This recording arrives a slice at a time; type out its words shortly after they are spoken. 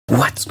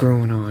What's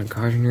going on,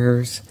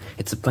 gardeners?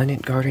 It's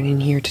Abundant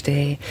Gardening here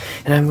today,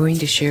 and I'm going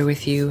to share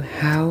with you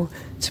how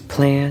to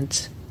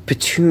plant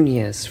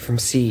petunias from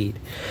seed.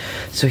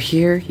 So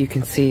here you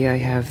can see I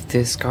have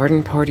this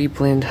Garden Party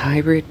Blend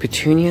hybrid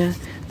petunia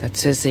that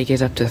says they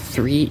get up to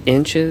 3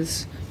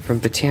 inches from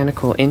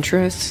Botanical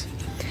Interests,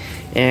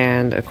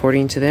 and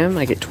according to them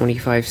I get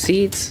 25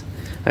 seeds.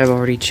 I've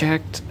already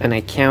checked and I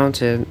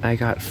counted. I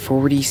got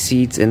 40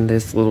 seeds in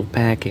this little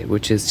packet,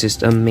 which is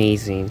just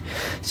amazing.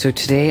 So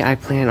today I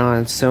plan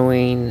on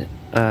sowing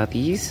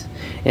these,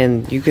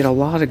 and you get a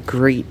lot of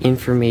great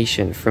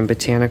information from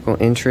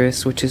Botanical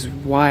Interests, which is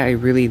why I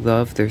really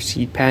love their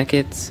seed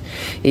packets.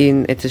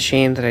 And it's a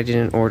shame that I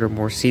didn't order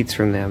more seeds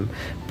from them,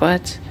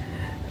 but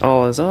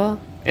all is all,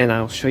 and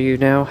I'll show you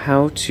now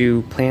how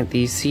to plant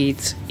these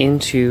seeds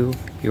into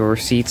your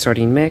seed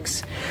starting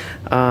mix.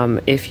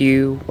 If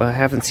you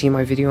haven't seen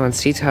my video on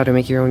seeds, how to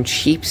make your own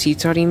cheap seed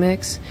starting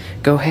mix,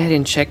 go ahead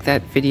and check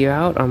that video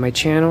out on my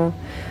channel.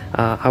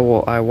 I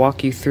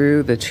walk you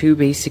through the 2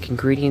 basic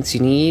ingredients you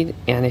need,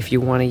 and if you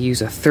want to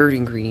use a 3rd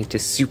ingredient to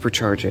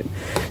supercharge it.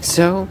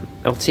 So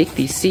I'll take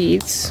these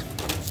seeds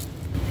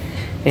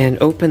and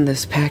open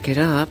this packet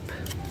up,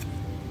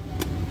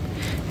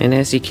 and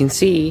as you can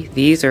see,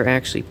 these are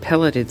actually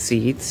pelleted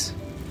seeds.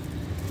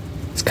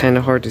 It's kind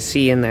of hard to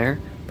see in there,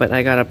 but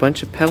I got a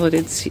bunch of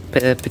pelleted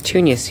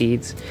petunia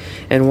seeds,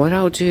 and what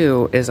I'll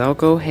do is I'll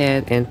go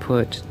ahead and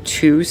put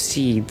 2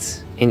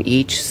 seeds in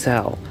each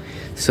cell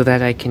so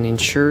that I can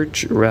ensure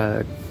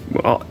a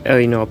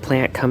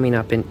plant coming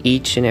up in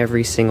each and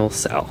every single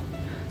cell.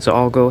 So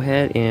I'll go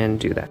ahead and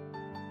do that.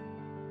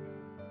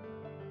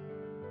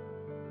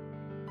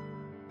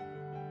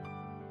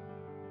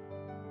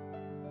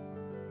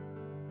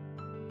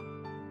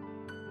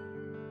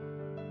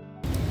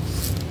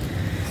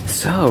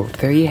 So,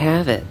 there you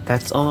have it.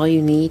 That's all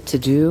you need to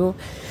do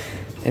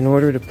in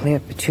order to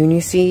plant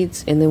petunia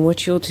seeds. And then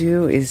what you'll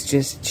do is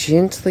just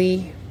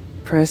gently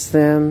press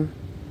them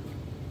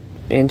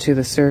into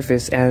the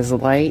surface as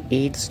light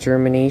aids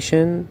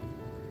germination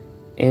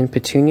in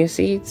petunia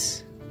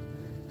seeds.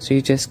 So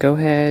you just go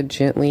ahead,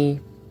 gently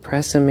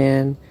press them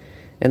in.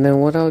 And then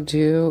what I'll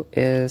do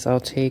is I'll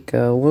take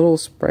a little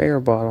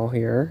sprayer bottle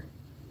here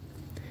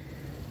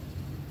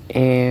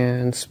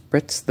and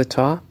spritz the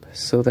top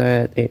so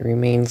that it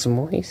remains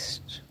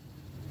moist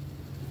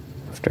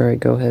after I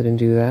go ahead and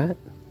do that.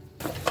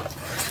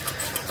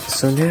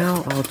 So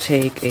now I'll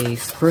take a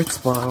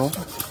spritz bottle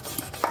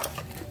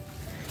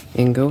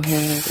and go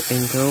ahead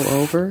and go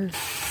over.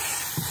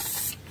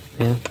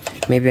 Yeah,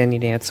 maybe I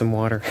need to add some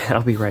water.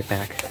 I'll be right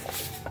back.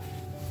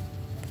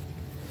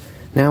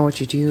 Now what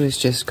you do is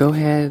just go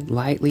ahead,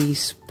 lightly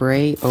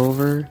spray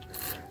over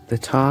the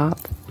top,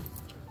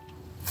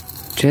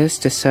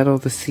 just to settle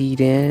the seed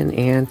in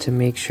and to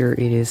make sure it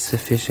is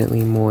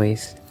sufficiently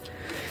moist.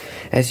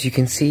 As you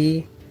can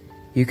see,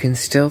 you can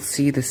still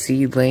see the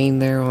seed laying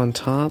there on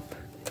top,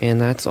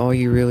 and that's all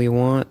you really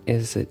want,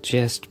 is it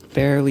just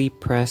barely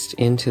pressed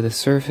into the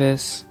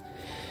surface,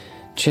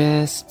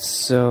 just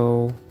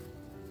so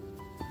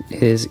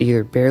it is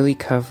either barely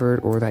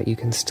covered or that you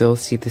can still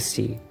see the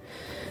seed.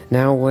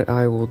 Now what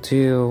I will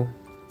do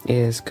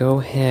is go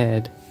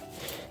ahead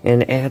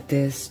and add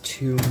this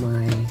to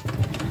my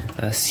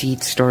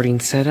seed starting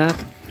setup,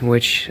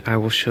 which I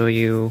will show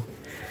you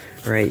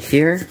right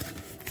here.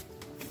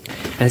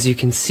 As you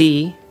can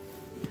see,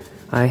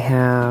 I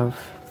have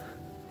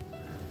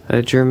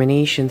a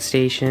germination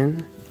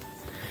station,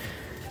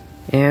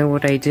 and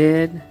what I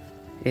did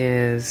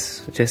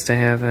is I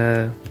have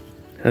a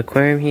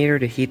aquarium heater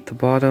to heat the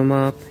bottom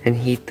up and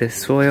heat the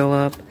soil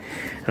up,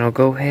 and I'll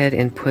go ahead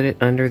and put it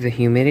under the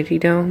humidity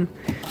dome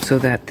so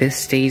that this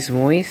stays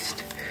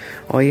moist.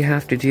 All you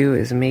have to do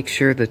is make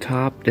sure the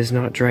top does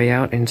not dry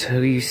out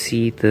until you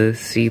see the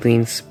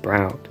seedling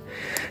sprout.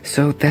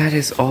 So that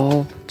is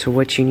all to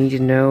what you need to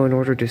know in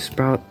order to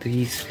sprout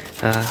these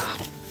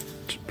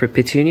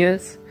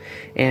petunias.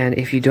 And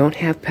if you don't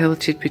have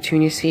pelleted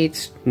petunia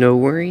seeds, no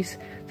worries,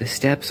 the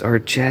steps are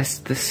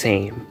just the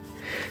same.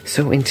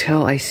 So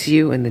until I see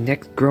you in the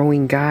next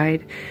growing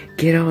guide,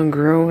 get on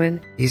growing.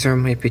 These are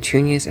my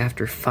petunias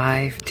after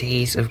 5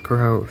 days of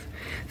growth.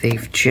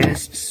 They've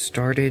just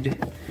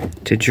started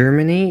to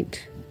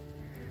germinate.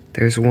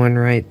 There's one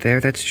right there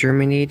that's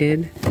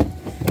germinated.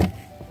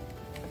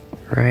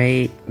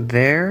 Right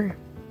there.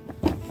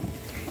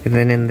 And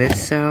then in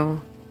this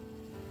cell,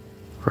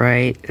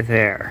 right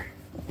there.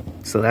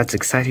 So that's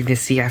exciting to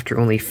see after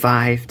only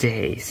 5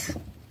 days.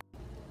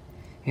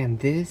 And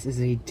this is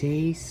a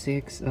day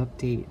 6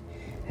 update.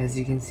 As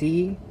you can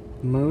see,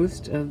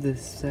 most of the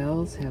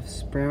cells have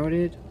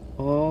sprouted.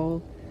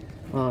 All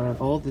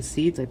the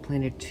seeds, I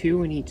planted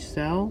 2 in each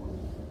cell,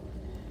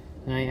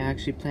 and I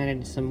actually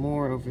planted some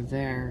more over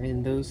there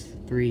in those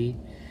 3.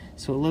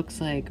 So it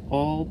looks like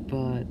all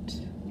but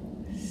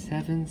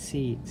 7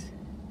 seeds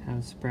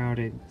have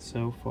sprouted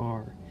so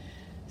far.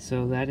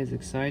 So that is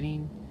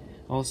exciting.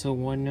 Also,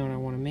 one note I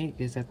want to make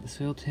is that the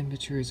soil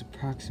temperature is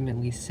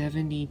approximately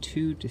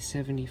 72 to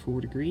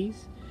 74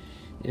 degrees.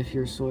 If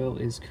your soil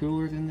is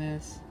cooler than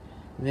this,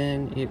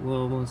 then it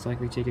will most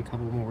likely take a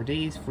couple more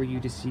days for you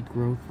to see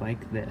growth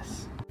like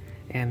this.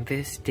 And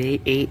this day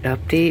 8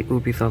 update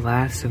will be the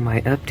last of my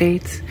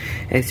updates.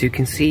 As you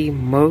can see,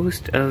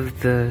 most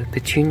of the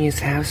petunias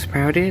have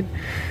sprouted.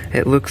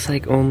 It looks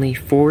like only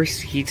 4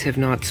 seeds have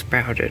not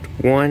sprouted.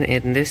 1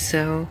 in this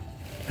cell,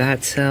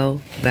 that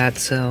cell, that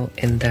cell,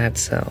 and that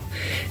cell.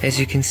 As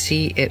you can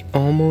see, it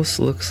almost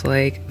looks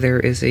like there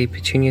is a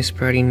petunia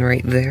sprouting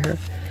right there.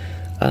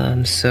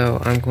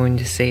 So I'm going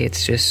to say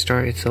it's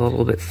a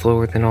little bit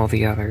slower than all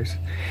the others.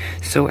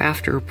 So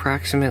after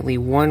approximately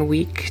 1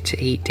 week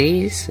to 8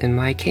 days, in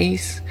my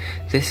case,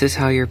 this is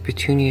how your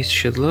petunias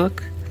should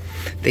look.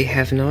 They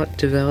have not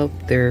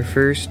developed their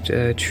first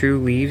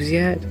true leaves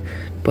yet,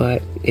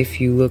 but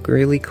if you look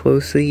really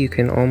closely, you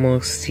can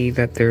almost see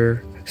that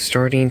they're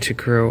starting to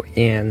grow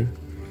in.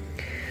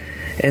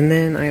 And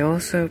then I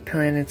also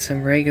planted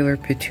some regular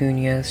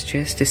petunias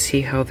just to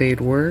see how they'd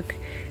work.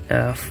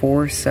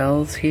 4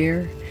 cells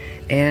here,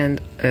 and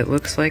it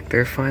looks like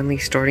they're finally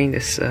starting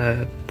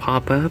to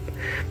pop up.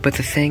 But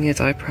the thing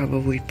is, I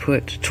probably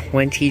put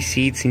 20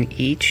 seeds in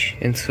each,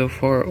 and so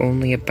far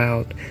only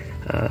about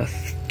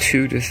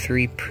 2 to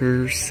 3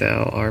 per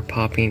cell are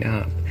popping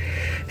up.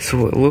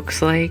 So it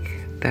looks like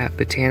that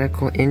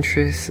botanical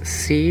interest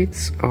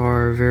seeds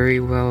are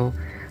very well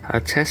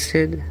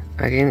tested.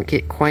 I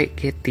didn't quite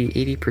get the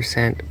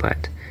 80%,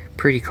 but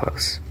pretty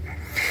close.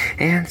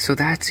 And so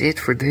that's it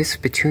for this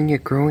petunia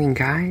growing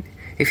guide.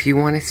 If you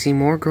want to see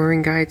more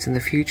growing guides in the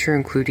future,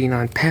 including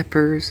on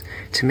peppers,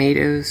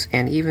 tomatoes,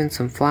 and even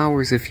some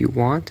flowers if you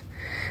want,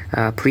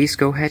 please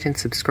go ahead and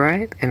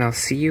subscribe, and I'll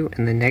see you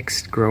in the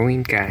next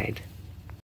growing guide.